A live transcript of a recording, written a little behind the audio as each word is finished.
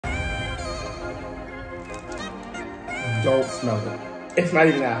Don't smell it. It's not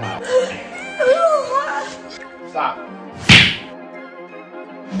even that hot. Stop.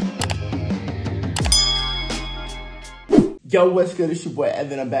 Yo, what's good? It's your boy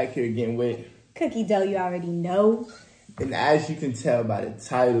Evan. I'm back here again with Cookie dough, you already know. And as you can tell by the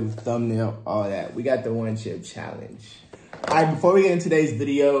title, thumbnail, all that, we got the one chip challenge. All right, before we get into today's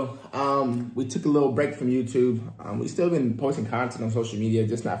video, we took a little break from YouTube. We still been posting content on social media,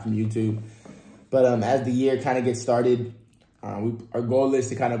 just not from YouTube. But as the year kind of gets started, our goal is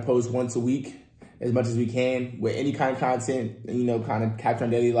to kind of post once a week as much as we can with any kind of content, you know, kind of capture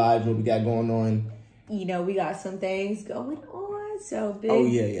our daily lives, what we got going on. You know, we got some things going on, so big. Oh,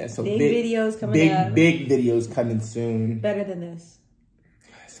 yeah. So big videos coming up. Big videos coming soon. Better than this.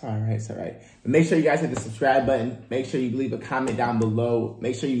 It's all right. But make sure you guys hit the subscribe button. Make sure you leave a comment down below.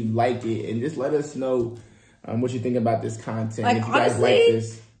 Make sure you like it and just let us know what you think about this content. Like, if you guys honestly, like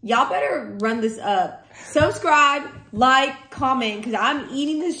this, y'all better run this up. Subscribe, like, comment, because I'm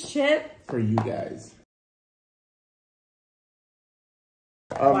eating this chip. For you guys.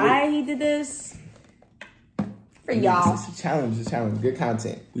 Why he did this? For y'all. It's a challenge. Good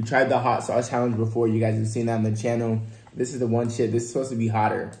content. We tried the hot sauce challenge before. You guys have seen that on the channel. This is the one chip. This is supposed to be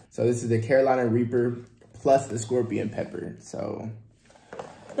hotter. So this is the Carolina Reaper plus the Scorpion Pepper. So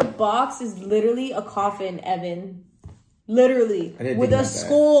the box is literally a coffin, Evan. Literally. With a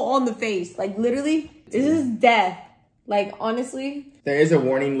skull on the face. Like, literally, this is death. Like, honestly. There is a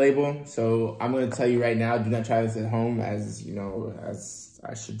warning label. So I'm going to tell you right now, do not try this at home, as, you know, as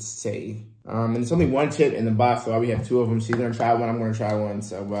I should say. And it's only one chip in the box, so we have two of them. She's going to try one. I'm going to try one.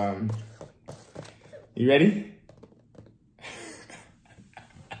 So, you ready?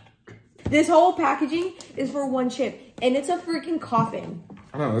 This whole packaging is for one chip, and it's a freaking coffin.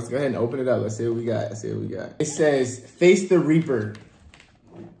 I don't know. Let's go ahead and open it up. Let's see what we got. It says, face the Reaper.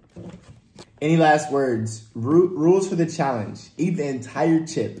 Any last words? Rules for the challenge. Eat the entire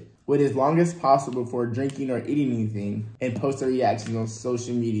chip. Wait as long as possible before drinking or eating anything, and post a reaction on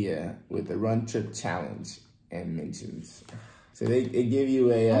social media with the Run Trip Challenge and mentions. So they give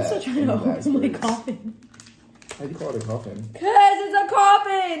you a. I'm still trying to open my coffin. How do you call it a coffin? Cause it's a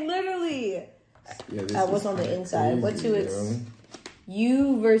coffin, literally. Yeah, what's on the inside? What to it's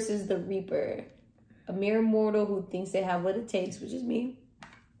you versus the Reaper, a mere mortal who thinks they have what it takes, which is me,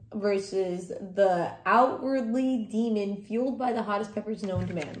 versus the outwardly demon fueled by the hottest peppers known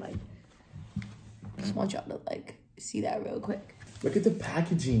to man. Like, I just want y'all to like see that real quick. Look at the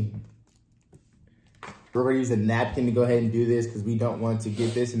packaging. We're gonna use a napkin to go ahead and do this because we don't want to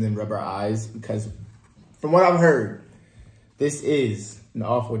get this and then rub our eyes, because from what I've heard, this is an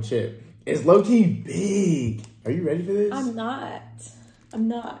awful chip. It's low-key big. Are you ready for this? I'm not.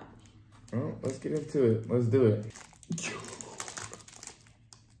 Well, let's get into it. Let's do it.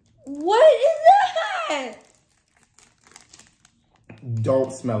 What is that?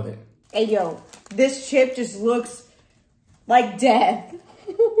 Don't smell it. Hey, yo, this chip just looks like death.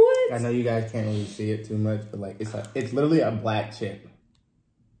 What? I know you guys can't really see it too much, but like it's literally a black chip.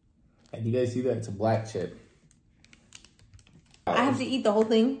 Like, you guys see that? It's a black chip. I have to eat the whole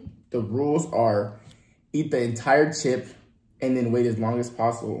thing? The rules are eat the entire chip and then wait as long as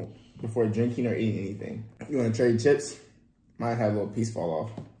possible before drinking or eating anything. You want to trade chips? Mine had a little piece fall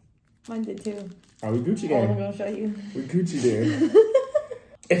off. Mine did too. Oh, we Gucci there. I'm gonna show you. We Gucci there.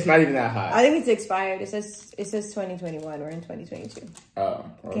 It's not even that hot. I think it's expired. It says 2021. We're in 2022. Oh,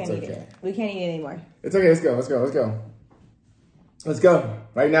 well, it's okay. We can't eat it anymore. It's okay. Let's go.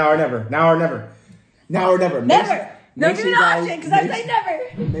 Right now or never. Now or never. Never. No, do not option, because I say never.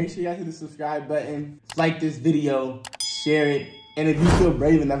 Make sure you guys hit the subscribe button, like this video, share it, and if you feel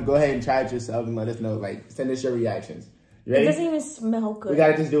brave enough, go ahead and try it yourself and let us know. Like, send us your reactions. You ready? It doesn't even smell good. We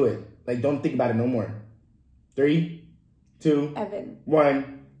gotta just do it. Like, don't think about it no more. 3, 2, Evan.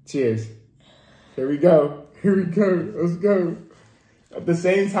 1. Cheers. Here we go. Let's go. At the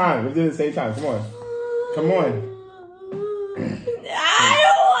same time. Let's do it at the same time. Come on. I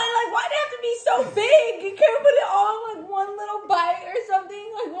don't want, like, why'd it have to be so big? You can't put it all in like one little bite or something.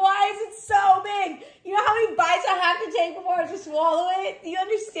 Like, why is it so big? You know how many bites I have to take before I just swallow it? Do you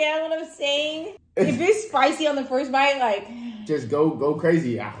understand what I'm saying? If it's spicy on the first bite, like, just go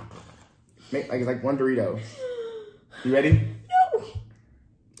crazy. Make like one Dorito. You ready? No.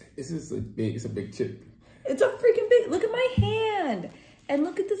 This is big. It's a big chip. It's a freaking big. Look at my hand. And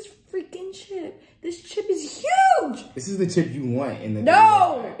look at this freaking chip. This chip is huge. This is the chip you want in the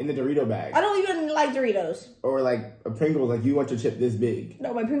Dorito bag. I don't even like Doritos. Or like a Pringles, like you want your chip this big.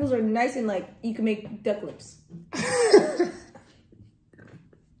 No, my Pringles are nice and like you can make duck lips.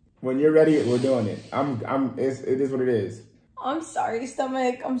 When you're ready, we're doing it. It is what it is. I'm sorry,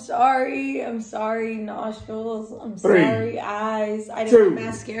 stomach. I'm sorry. I'm sorry, nostrils. I'm 3, sorry, eyes. I didn't 2, put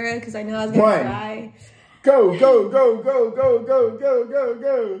mascara because I knew I was going to cry. Go, go, go, go, go, go, go, go,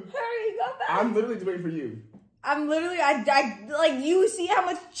 go. Hurry, go back. I'm literally just waiting for you. I'm literally, like, you see how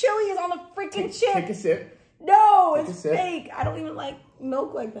much chili is on the freaking chip. Take a sip. No, it's fake. I don't even like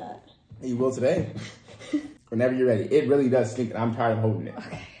milk like that. You will today. Whenever you're ready. It really does stink, and I'm tired of holding it.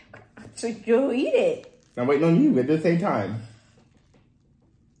 Okay. So you eat it. I'm waiting on you at the same time.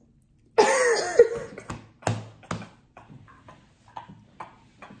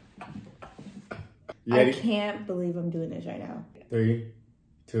 You ready? I can't believe I'm doing this right now. 3,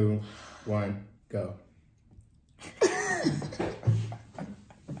 2, 1, go.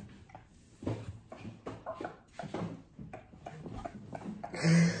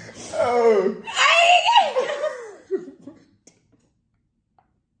 Oh.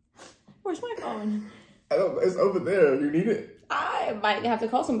 Where's my phone? I don't, it's over there. You need it? I might have to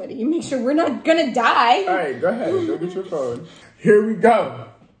call somebody. You make sure we're not gonna die. All right, go ahead. Go get your phone. Here we go.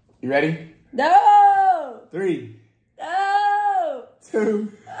 You ready? No! 3, No!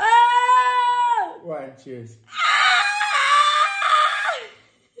 2, Oh! 1. Cheers. Ah!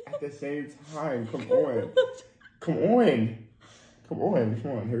 At the same time. Come on. Come on. Come on.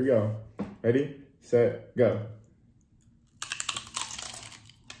 Come on. Here we go. Ready, set, go.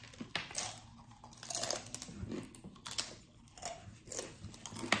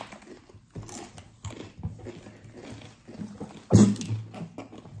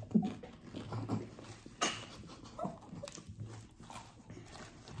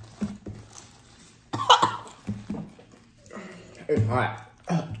 It's hot.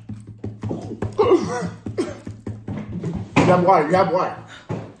 You have water. You have water.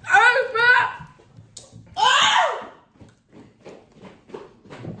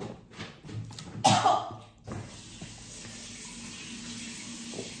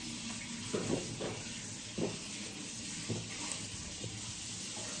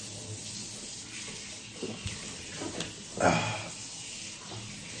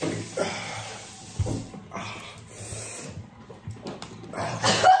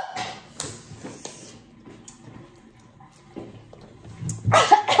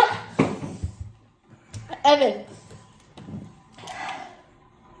 Evan.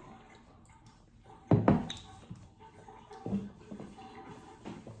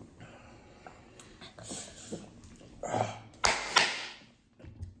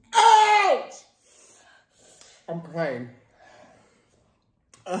 I'm crying.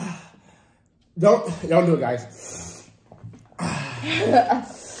 Don't do it, guys.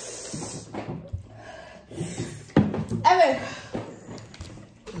 Evan.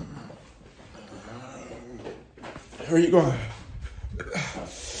 Where are you going?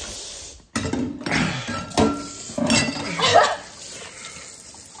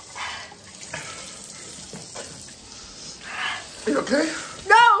 You okay?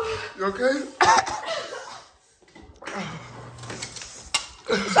 No. You okay?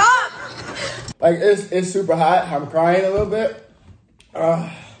 Stop. Like it's super hot. I'm crying a little bit.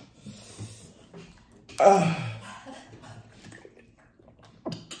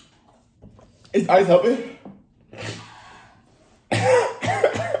 Is ice helping?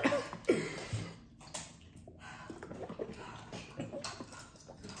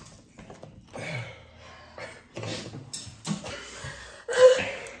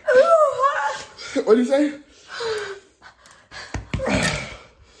 What did you say?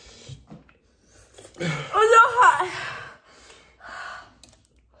 I'm so hot.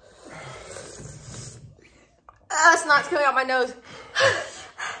 Snot's coming out my nose.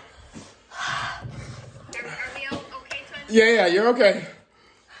 Are we all okay, Twin? Yeah, you're okay.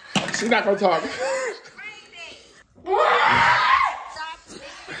 She's not gonna talk. Stop.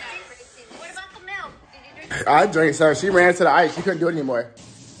 What about the milk? Did you drink? I drank some. She ran to the ice. She couldn't do it anymore.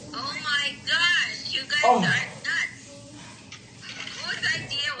 Oh my gosh, you guys are nuts. Whose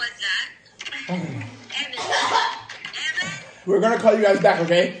idea was that? Evan. We're gonna call you guys back,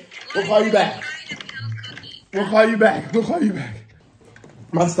 okay? We'll call you back. Trying to kill Cookie. We'll call you back. We'll call you back.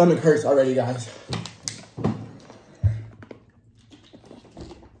 My stomach hurts already, guys.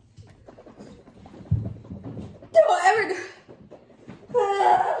 Don't ever do.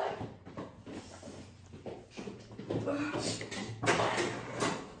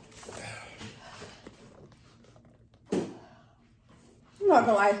 I'm not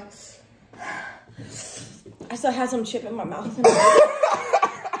gonna lie. I still have some chip in my mouth.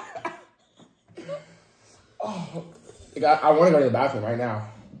 Oh, I want to go to the bathroom right now.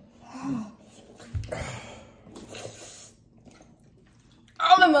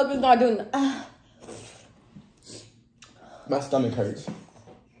 Oh, the milk is not doing that. My stomach hurts.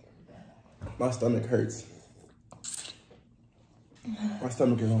 My stomach hurts. My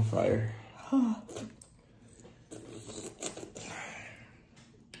stomach is on fire. Oh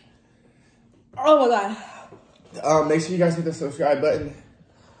my God. Make sure you guys hit the subscribe button.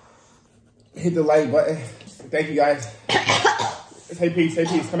 Hit the like button. Thank you guys. Say peace, say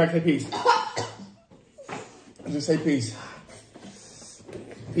peace. Come back, say peace. Just say peace.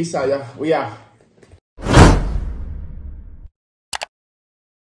 Peace out, y'all. We out.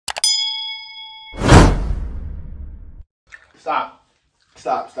 Stop.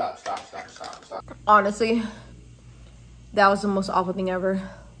 Stop, stop, stop, stop, stop, stop. Honestly, that was the most awful thing ever.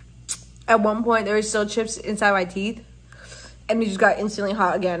 At one point, there were still chips inside my teeth, and it just got instantly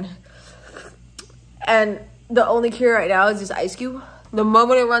hot again. And the only cure right now is this ice cube. The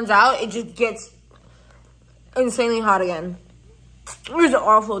moment it runs out, it just gets insanely hot again. It was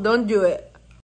awful. Don't do it.